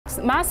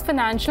Mass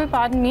Financial,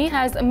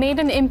 has made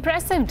an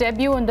impressive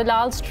debut on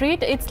Dalal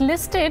Street. It's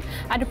listed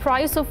at a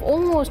price of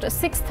almost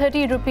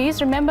 630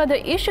 rupees. Remember,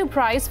 the issue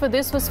price for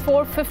this was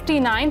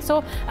 459,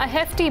 so a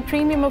hefty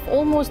premium of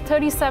almost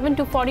 37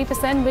 to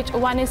 40%, which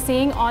one is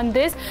seeing on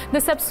this.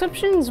 The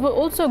subscriptions were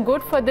also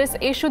good for this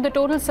issue. The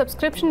total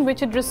subscription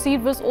which it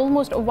received was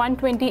almost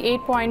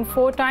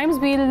 128.4 times.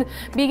 We'll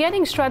be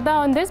getting Shraddha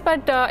on this,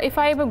 but if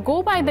I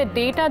go by the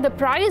data, the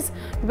price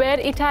where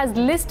it has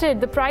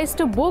listed, the price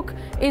to book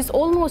is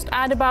almost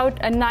at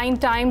about 9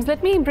 times.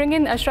 Let me bring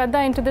in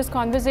Shraddha into this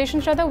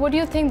conversation. Shraddha, what do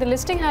you think? The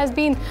listing has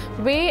been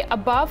way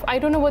above. I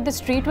don't know what the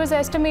street was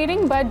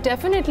estimating, but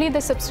definitely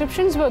the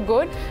subscriptions were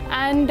good.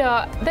 And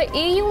the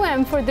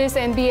AUM for this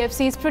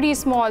NBFC is pretty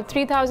small,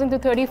 3,000 to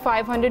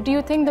 3,500. Do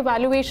you think the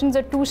valuations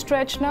are too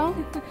stretched now?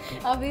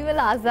 We will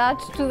ask that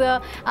to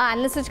the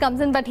analyst which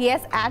comes in. But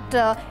yes, at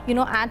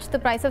at the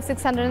price of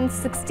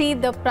 660,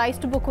 the price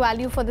to book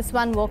value for this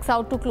one works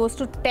out to close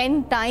to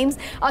 10 times.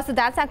 So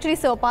that's actually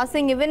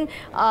surpassing even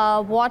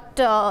what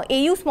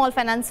AU Small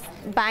Finance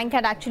Bank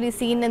had actually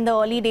seen in the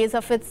early days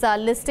of its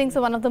listing.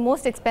 So one of the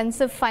most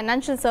expensive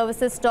financial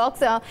services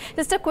stocks.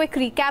 Just a quick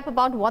recap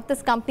about what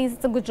this company is.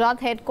 It's a Gujarat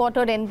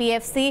headquartered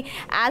NBFC.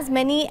 As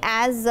many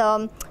as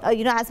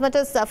as much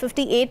as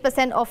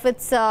 58% of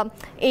its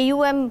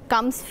AUM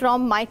comes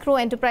from micro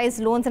enterprise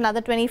loans.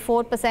 Another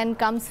 24%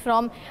 comes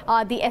from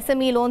the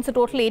SME loans. So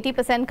total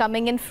 80%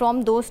 coming in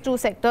from those two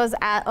sectors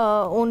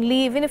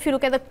only. Even if you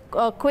look at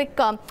the quick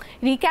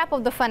recap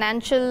of the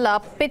financial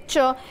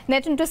picture,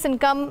 net interest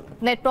income,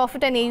 net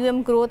profit and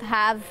AUM growth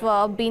have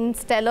been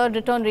stellar.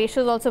 Return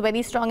ratios also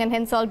very strong, and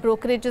hence all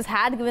brokerages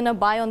had given a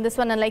buy on this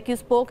one. And like you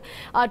spoke,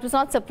 it was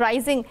not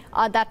surprising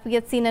that we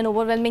had seen an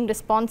overwhelming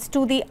response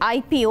to the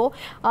IPO.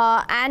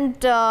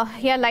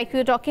 Yeah, like we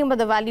were talking about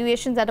the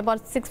valuations at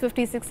about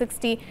 650,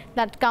 660,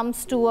 that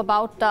comes to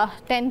about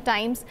 10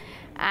 times.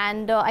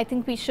 And I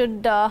think we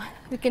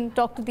can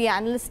talk to the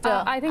analyst.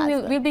 I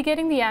think we'll be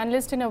getting the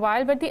analyst in a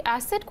while. But the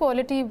asset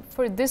quality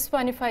for this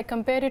one, if I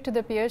compare it to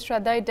the peers,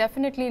 Shraddha, it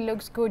definitely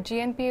looks good.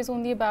 GNP is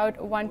only about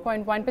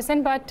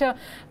 1.1%. But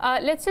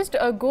let's just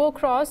go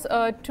across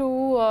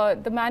to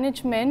the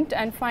management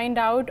and find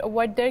out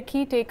what their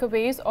key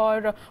takeaways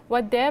or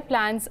what their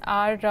plans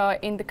are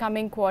in the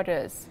coming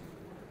quarters.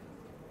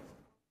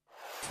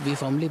 We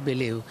firmly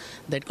believe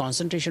that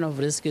concentration of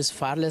risk is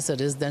far less a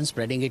risk than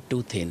spreading it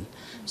too thin.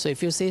 So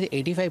if you say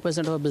 85%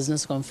 of our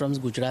business comes from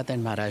Gujarat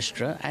and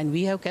Maharashtra, and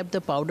we have kept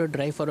the powder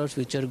dry for our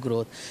future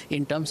growth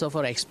in terms of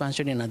our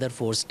expansion in other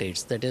 4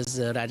 states, that is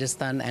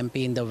Rajasthan,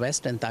 MP in the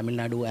west, and Tamil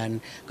Nadu and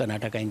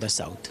Karnataka in the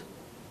south.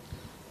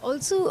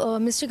 Also,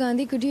 Mr.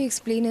 Gandhi, could you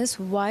explain us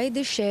why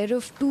the share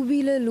of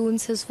two-wheeler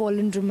loans has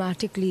fallen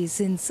dramatically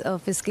since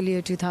fiscal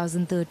year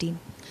 2013?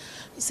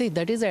 See,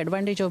 that is the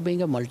advantage of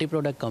being a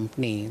multi-product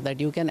company, that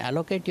you can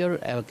allocate your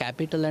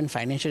capital and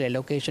financial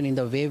allocation in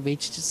the way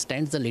which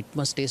stands the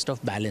litmus test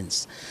of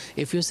balance.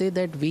 If you say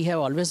that we have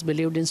always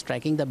believed in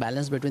striking the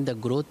balance between the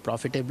growth,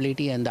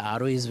 profitability and the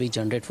ROEs we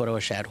generate for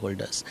our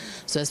shareholders.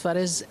 So as far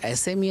as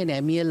SME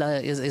and MEL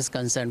is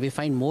concerned, we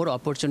find more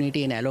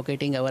opportunity in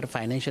allocating our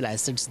financial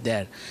assets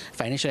there,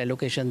 financial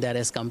allocation there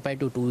as compared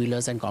to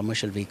two-wheelers and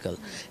commercial vehicle.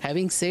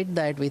 Having said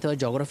that, with our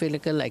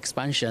geographical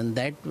expansion,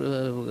 that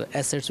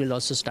assets will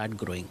also start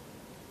growing.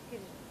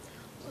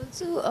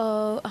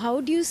 Also, how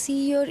do you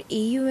see your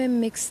AUM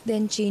mix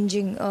then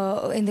changing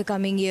in the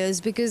coming years?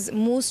 Because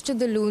most of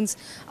the loans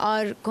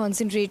are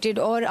concentrated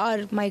or are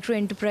micro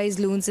enterprise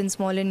loans in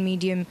small and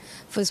medium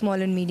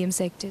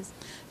sectors.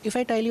 If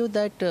I tell you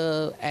that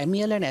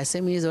MEL and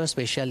SME is our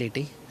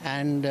specialty,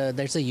 and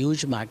that's a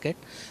huge market,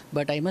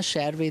 but I must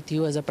share with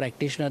you as a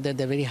practitioner that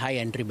they're very high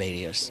entry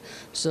barriers.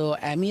 So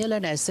MEL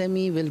and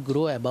SME will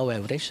grow above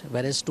average,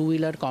 whereas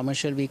two-wheeler,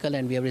 commercial vehicle,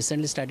 and we have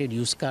recently started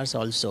used cars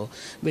also,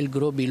 will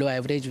grow below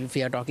average if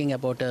we are talking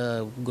about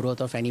a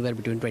growth of anywhere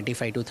between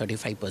 25 to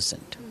 35%.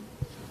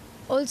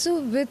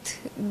 Also, with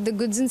the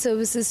goods and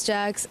services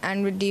tax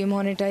and with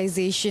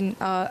demonetization,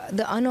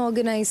 the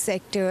unorganized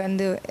sector and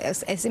the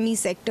SME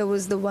sector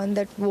was the one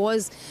that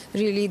was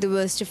really the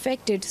worst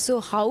affected. So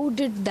how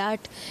did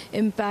that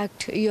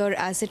impact your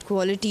asset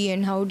quality,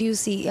 and how do you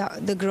see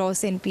the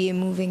gross NPA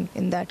moving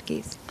in that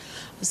case?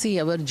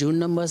 See, our June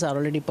numbers are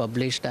already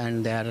published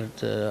and they are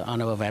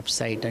on our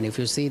website. And if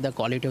you see the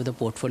quality of the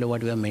portfolio,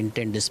 what we have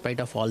maintained despite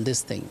of all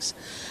these things.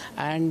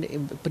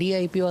 And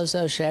pre-IPO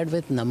also shared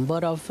with number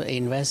of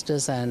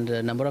investors and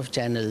number of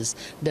channels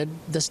that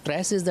the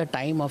stress is the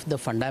time of the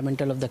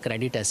fundamental of the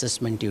credit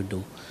assessment you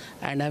do.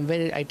 And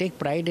I take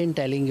pride in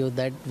telling you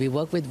that we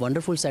work with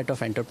wonderful set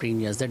of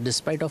entrepreneurs that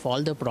despite of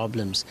all the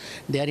problems,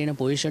 they are in a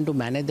position to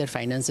manage their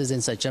finances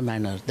in such a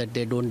manner that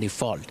they don't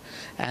default.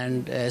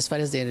 And as far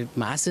as their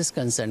mass is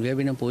concerned, we have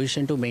been in a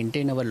position to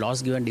maintain our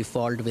loss given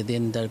default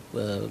within the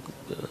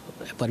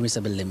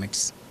permissible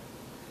limits.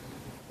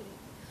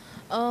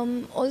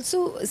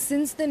 Also,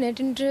 since the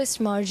net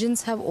interest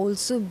margins have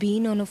also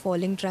been on a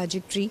falling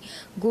trajectory,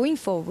 going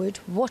forward,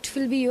 what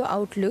will be your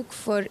outlook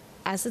for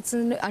assets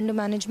under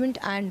management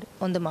and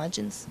on the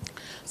margins?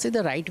 See,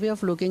 the right way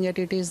of looking at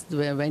it is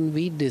when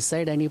we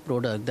decide any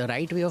product, the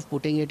right way of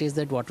putting it is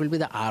that what will be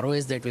the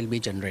ROS that will be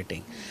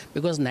generating.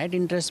 Because net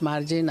interest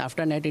margin,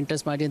 after net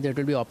interest margin, there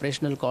will be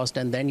operational cost,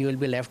 and then you will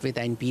be left with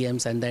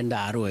NPMs and then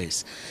the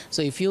ROS.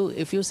 So if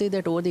you say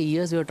that over the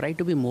years we have tried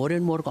to be more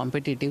and more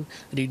competitive,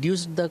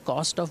 reduce the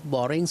cost of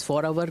borrowings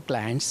for our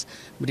clients,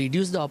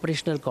 reduce the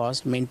operational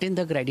cost, maintain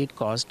the credit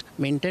cost,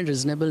 maintain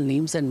reasonable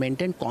NIMs, and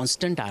maintain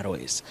constant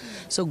ROS.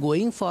 So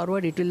going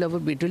forward, it will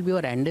be our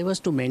endeavors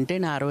to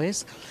maintain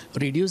ROS,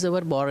 reduce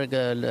our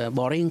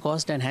borrowing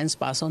cost, and hence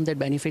pass on that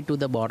benefit to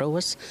the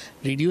borrowers,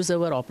 reduce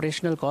our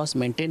operational cost,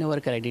 maintain our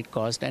credit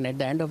cost, and at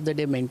the end of the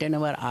day maintain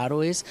our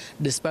ROS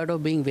despite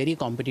of being very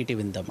competitive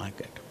in the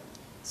market.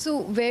 So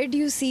where do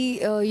you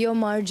see your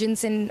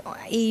margins and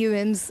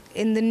AUMs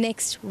in the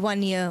next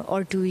 1 year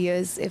or 2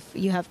 years, if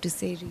you have to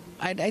say? Really?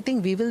 I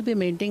think we will be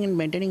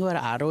maintaining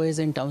our ROAs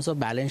in terms of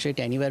balance sheet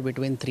anywhere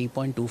between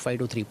 3.25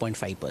 to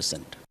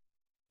 3.5%.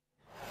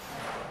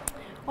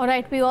 All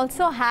right, we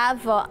also have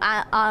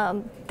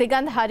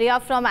Digant Haria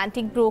from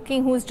Antique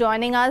Broking who's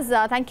joining us.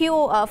 Thank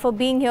you for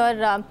being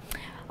here.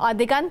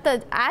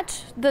 Digant,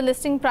 at the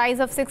listing price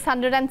of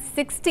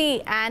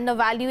 660 and a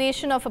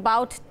valuation of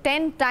about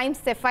 10 times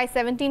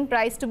FY17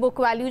 price to book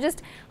value,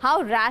 just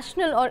how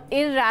rational or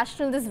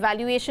irrational this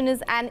valuation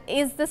is, and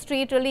is the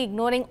street really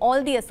ignoring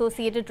all the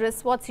associated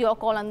risks? What's your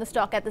call on the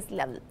stock at this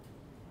level?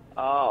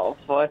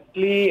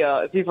 Firstly,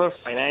 see, for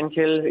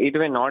financials, it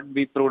may not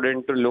be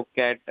prudent to look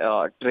at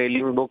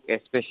trailing book,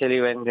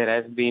 especially when there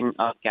has been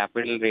a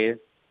capital raise.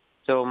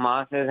 So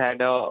Mars has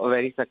had a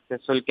very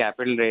successful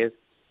capital raise.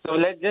 So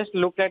let's just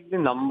look at the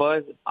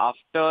numbers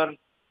after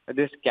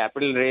this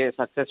capital raise,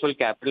 successful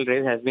capital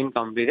raise has been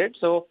completed.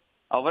 So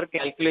our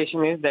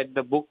calculation is that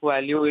the book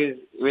value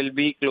will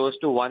be close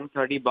to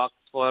 $130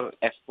 for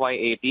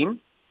FY18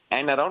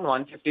 and around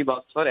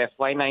 $150 for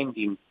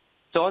FY19.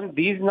 So on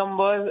these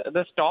numbers,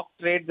 the stock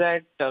trades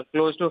at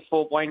close to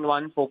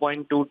 4.1,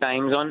 4.2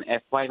 times on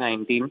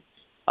FY19.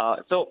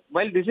 So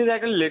while this is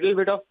at a little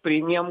bit of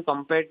premium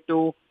compared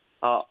to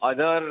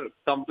other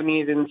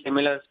companies in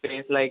similar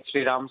space like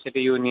Shriram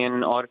City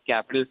Union or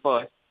Capital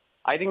First,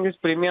 I think this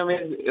premium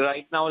is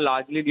right now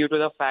largely due to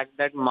the fact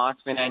that Mars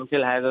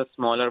Financial has a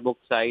smaller book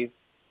size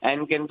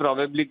and can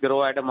probably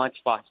grow at a much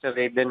faster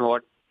rate than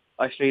what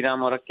a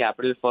Shriram or a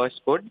Capital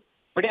First could.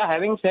 But yeah,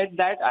 having said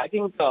that, I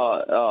think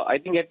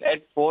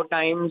at 4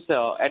 times,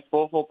 at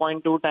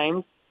 4.2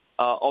 times,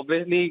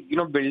 obviously,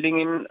 building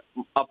in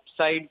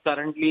upside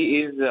currently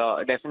is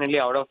definitely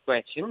out of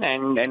question,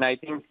 and I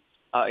think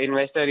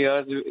investor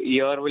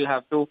year will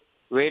have to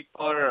wait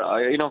for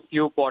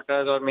few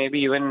quarters or maybe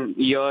even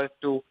years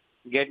to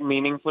get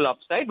meaningful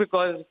upside,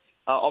 because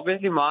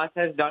obviously Mars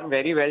has done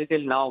very well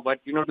till now, but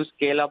to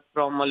scale up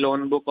from a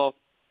loan book of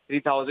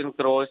 3,000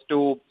 crores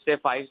to say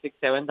 5, 6,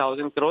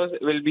 7,000 crores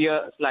will be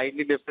a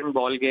slightly different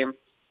ball game.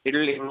 It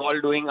will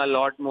involve doing a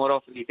lot more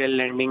of retail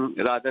lending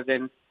rather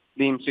than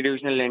the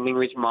institutional lending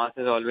which Mars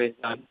has always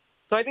done.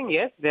 So I think,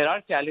 yes, there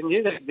are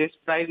challenges at this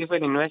price. If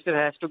an investor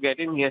has to get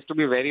in, he has to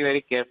be very, very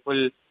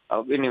careful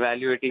in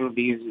evaluating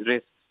these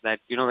risks that,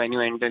 when you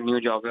enter new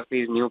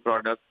geographies, new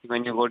products,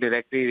 when you go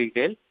directly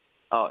retail,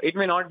 it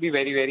may not be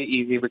very, very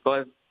easy,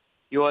 because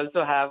you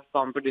also have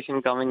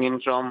competition coming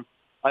in from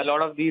a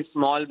lot of these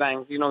small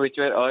banks, which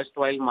were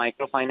erstwhile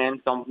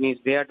microfinance companies.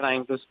 They are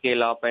trying to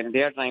scale up and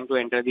they are trying to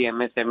enter the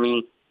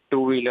MSME,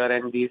 two-wheeler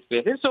and these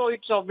spaces. So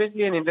it's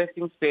obviously an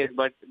interesting space,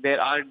 but there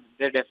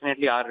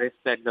definitely are risks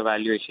at the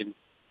valuation.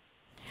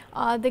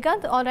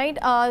 Digant, all right.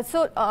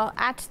 So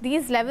at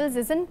these levels,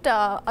 isn't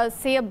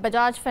say a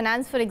Bajaj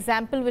Finance, for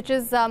example, which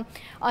is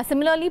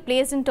similarly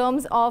placed in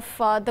terms of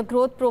the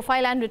growth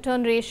profile and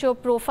return ratio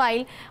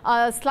profile,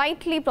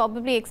 slightly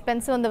probably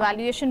expensive on the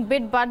valuation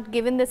bit, but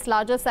given this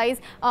larger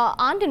size,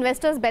 aren't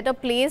investors better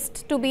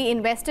placed to be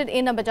invested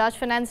in a Bajaj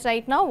Finance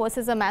right now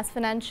versus a Mass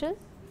Financial?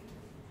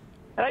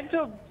 Right,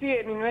 so see,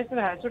 an investor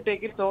has to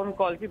take its own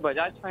call. See,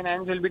 Bajaj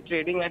Finance will be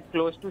trading at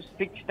close to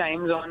 6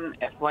 times on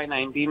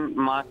FY19.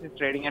 Mars is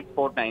trading at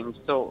 4 times.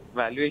 So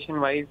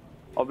valuation-wise,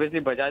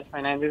 obviously Bajaj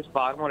Finance is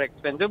far more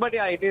expensive. But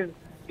yeah, it is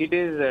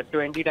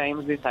 20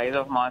 times the size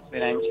of Mars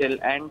Financial,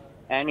 and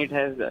it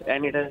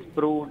has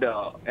proved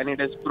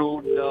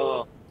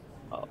the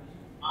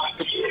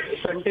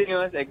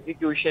continuous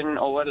execution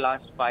over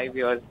last 5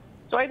 years.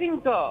 So I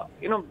think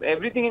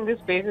everything in this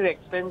space is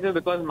expensive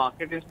because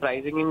market is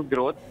pricing in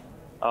growth.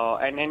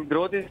 And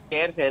growth is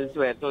scarce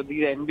elsewhere. So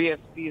these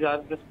NBFCs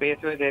are the space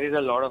where there is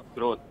a lot of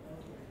growth.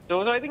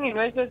 So I think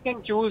investors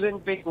can choose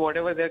and pick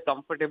whatever they're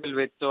comfortable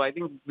with. So I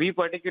think we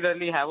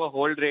particularly have a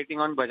hold rating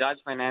on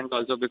Bajaj Finance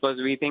also,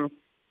 because we think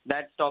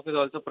that stock is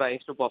also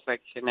priced to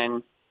perfection,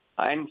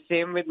 and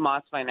same with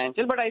Mars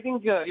Financial. But I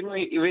think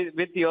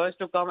with years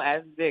to come,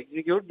 as they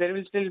execute, there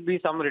will still be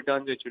some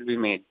returns which will be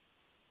made.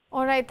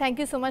 All right, thank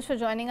you so much for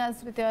joining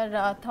us with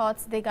your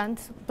thoughts,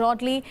 Digant.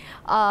 Broadly,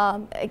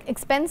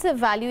 expensive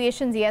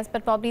valuations, yes,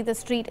 but probably the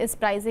street is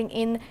pricing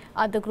in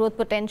the growth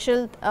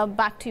potential.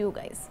 Back to you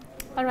guys.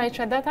 All right,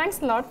 Shraddha, thanks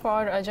a lot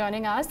for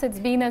joining us. It's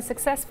been a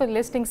successful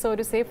listing, so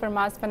to say, for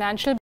Mars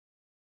Financial.